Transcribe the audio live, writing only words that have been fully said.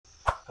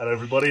Hello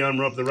everybody, I'm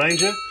Rob the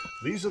Ranger.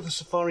 These are the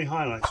safari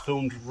highlights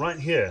filmed right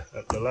here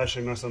at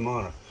Lalashe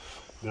Maasai.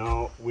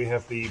 Now we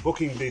have the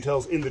booking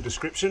details in the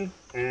description,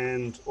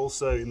 and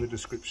also in the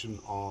description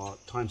are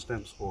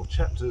timestamps or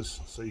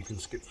chapters so you can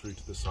skip through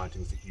to the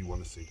sightings that you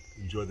want to see.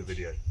 Enjoy the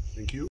video.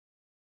 Thank you.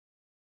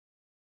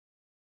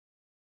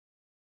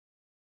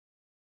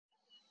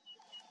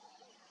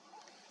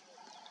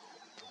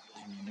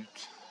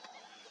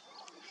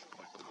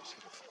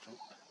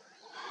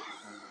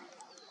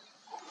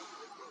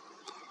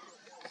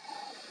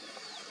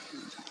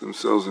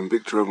 Themselves in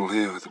big trouble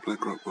here with the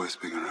Black Rock boys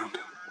being around.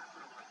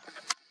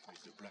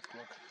 There's the Black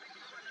Rock.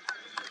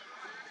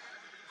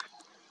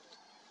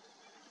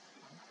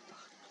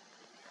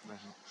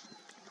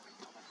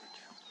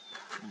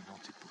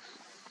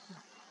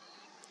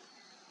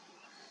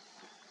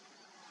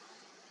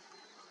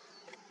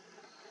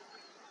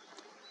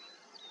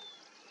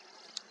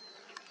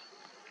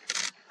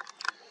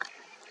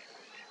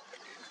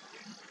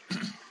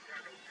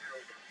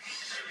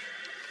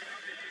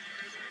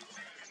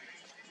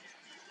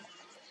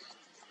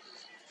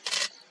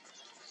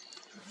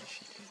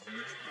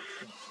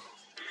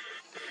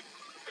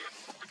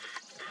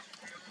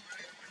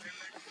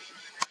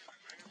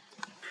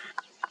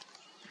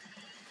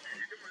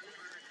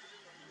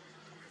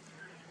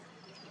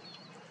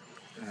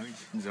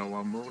 There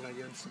were more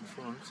lions in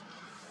front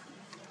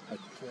at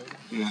 12.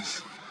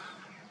 Yes.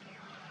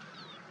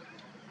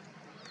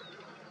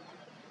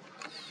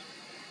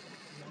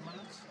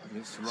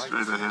 Yes, right.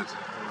 Straight ahead.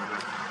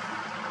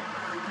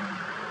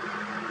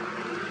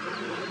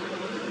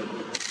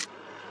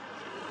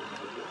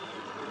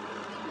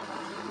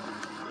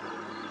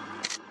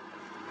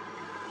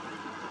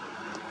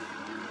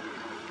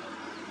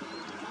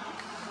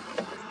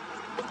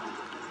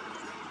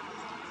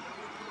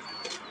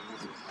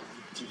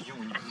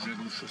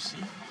 Aussi.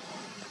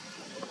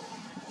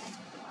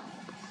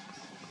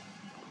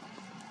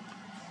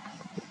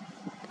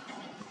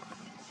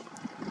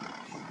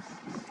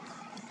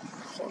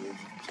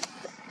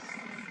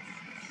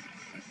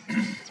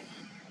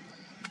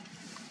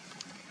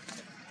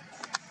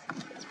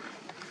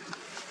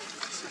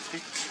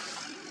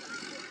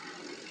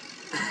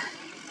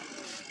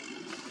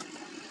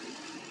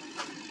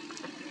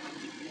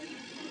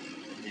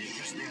 Il est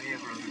juste derrière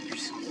le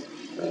buisson.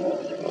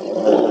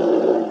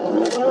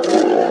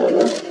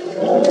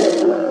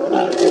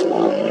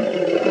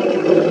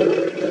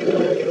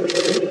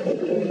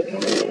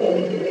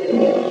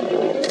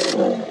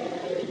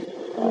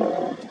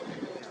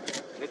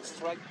 Let's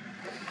try.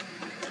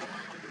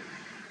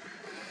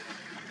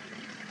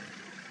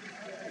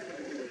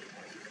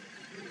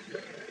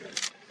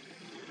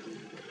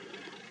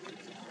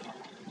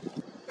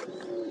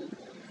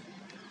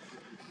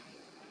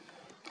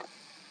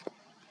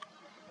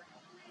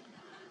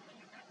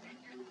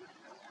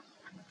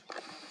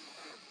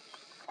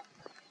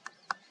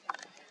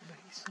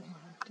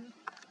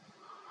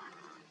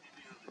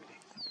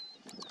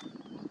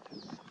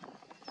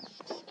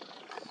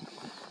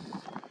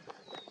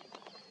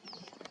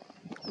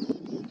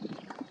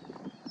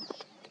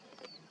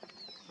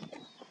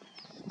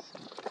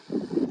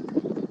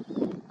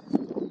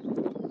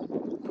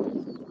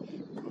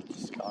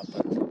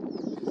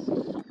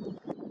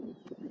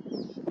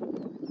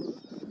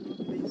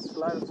 These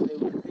lions, they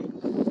will think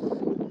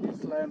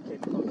this lion can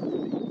go to the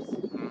pigs.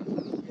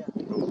 Yeah.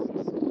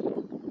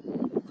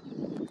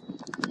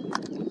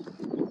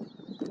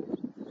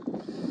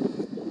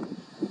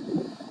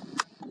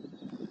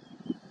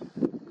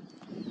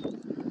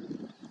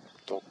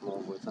 Tant que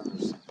mon voisin ne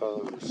sait pas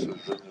ce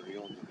jeune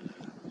lion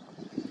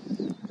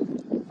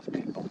de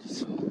quel bandit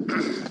ça.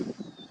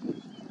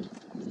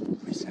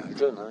 Mais c'est un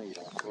jeune, hein, il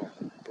a encore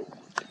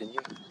beaucoup de traîner.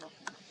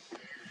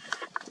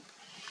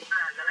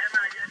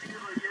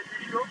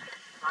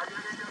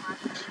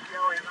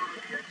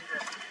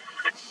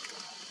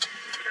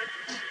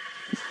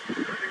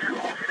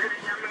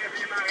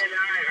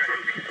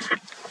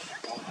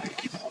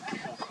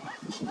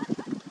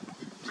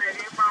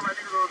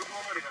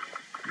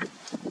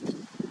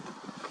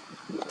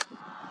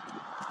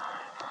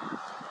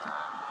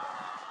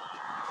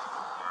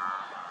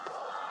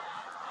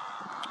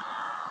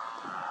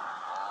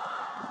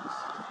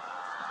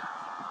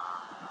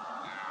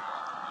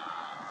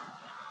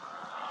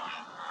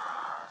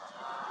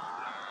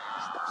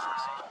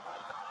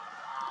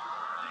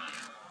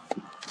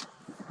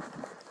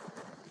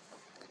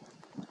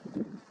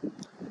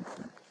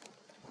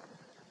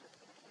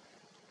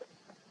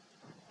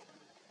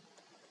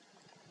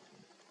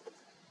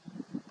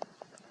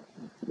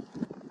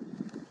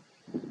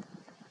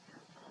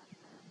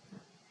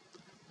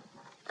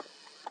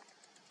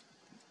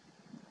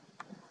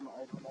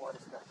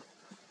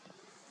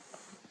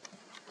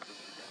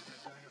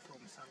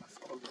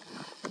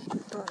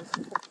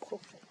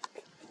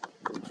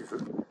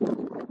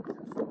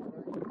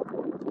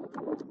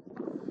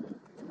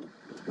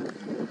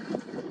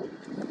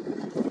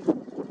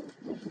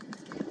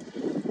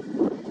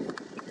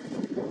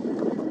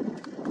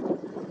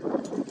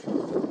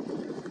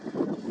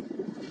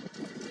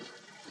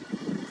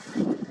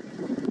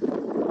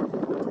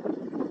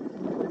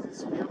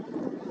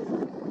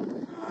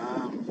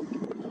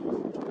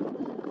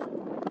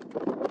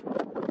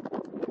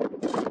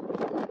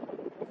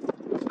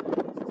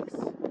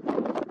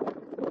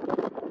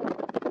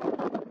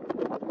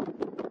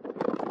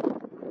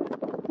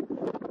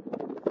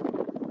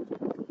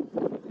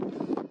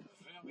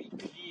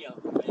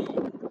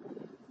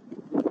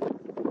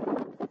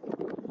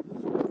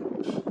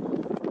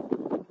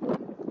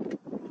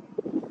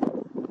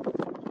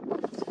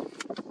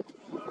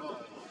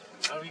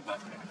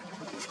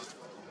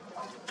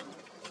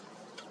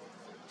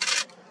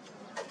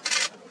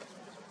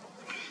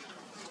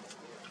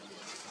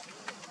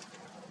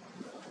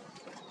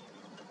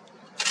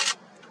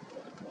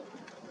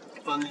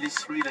 Only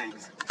 3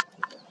 legs.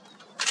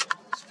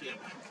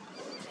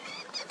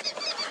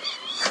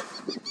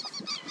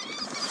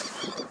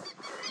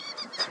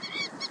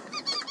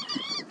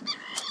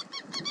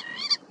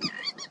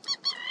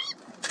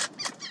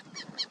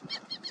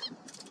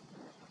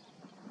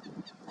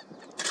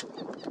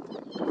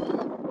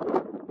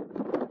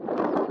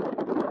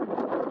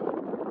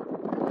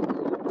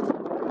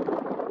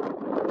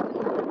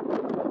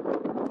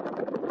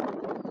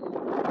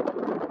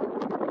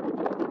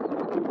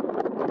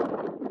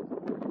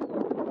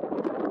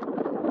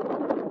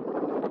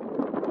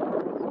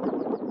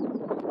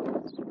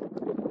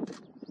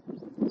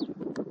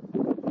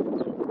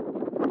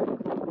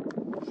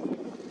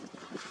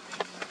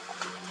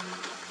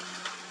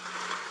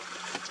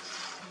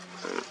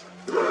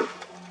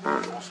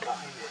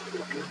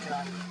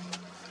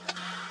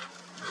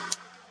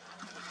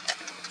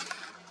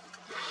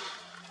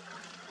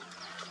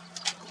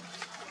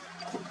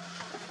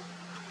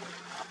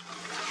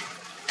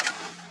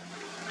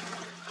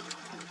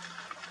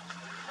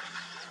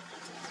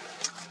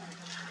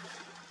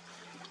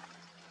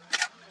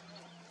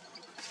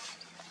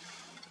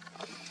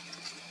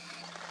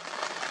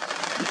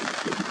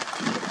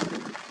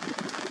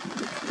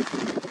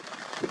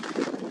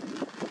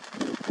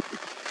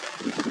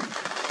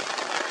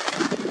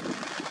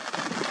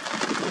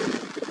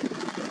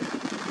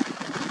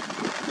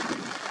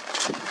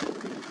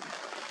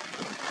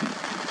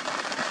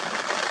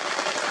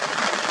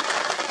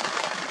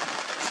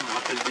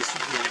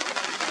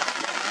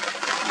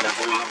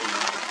 Spearboy.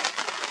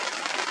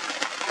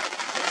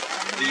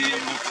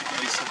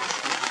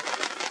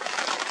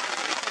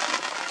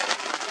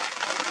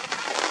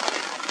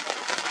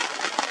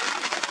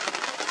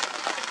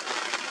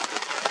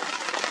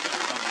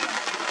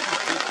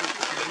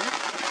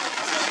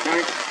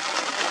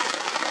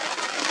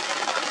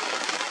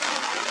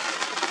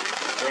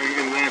 Going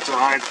in there to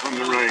hide from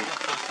the rain.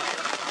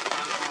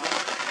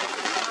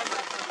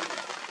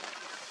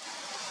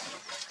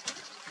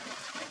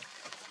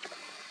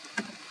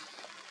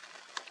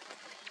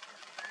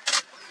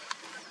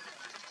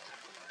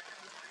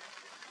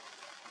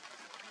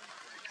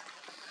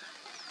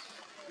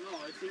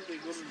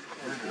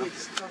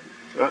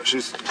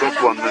 She's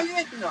got one there.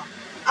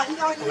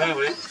 Ouais,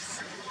 ouais.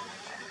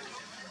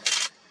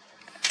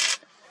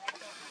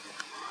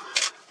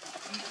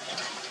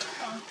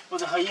 Oh,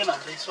 the hyena.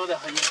 They saw the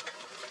hyena.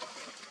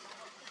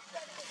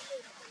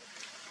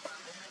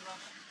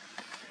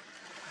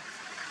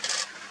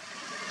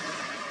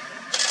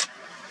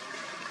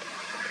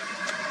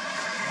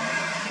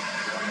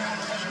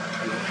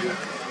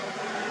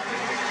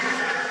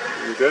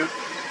 There you go.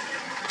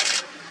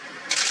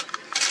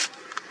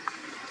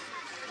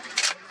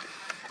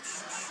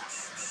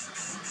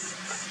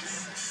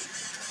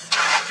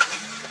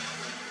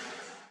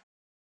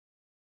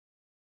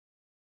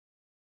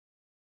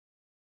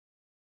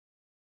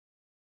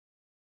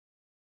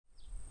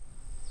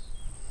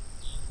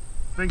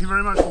 Thank you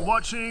very much for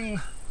watching.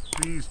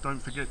 Please don't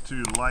forget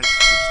to like,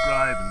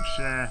 subscribe and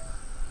share,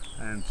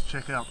 and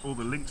check out all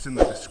the links in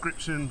the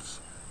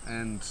descriptions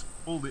and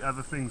all the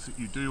other things that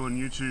you do on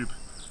YouTube,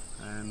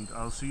 and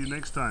I'll see you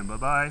next time. Bye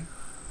bye.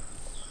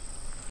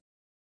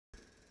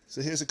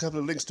 So here's a couple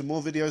of links to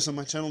more videos on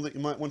my channel that you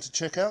might want to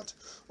check out.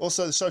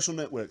 Also the social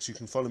networks, you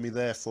can follow me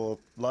there for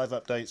live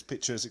updates,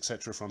 pictures,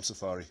 etc. from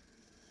Safari.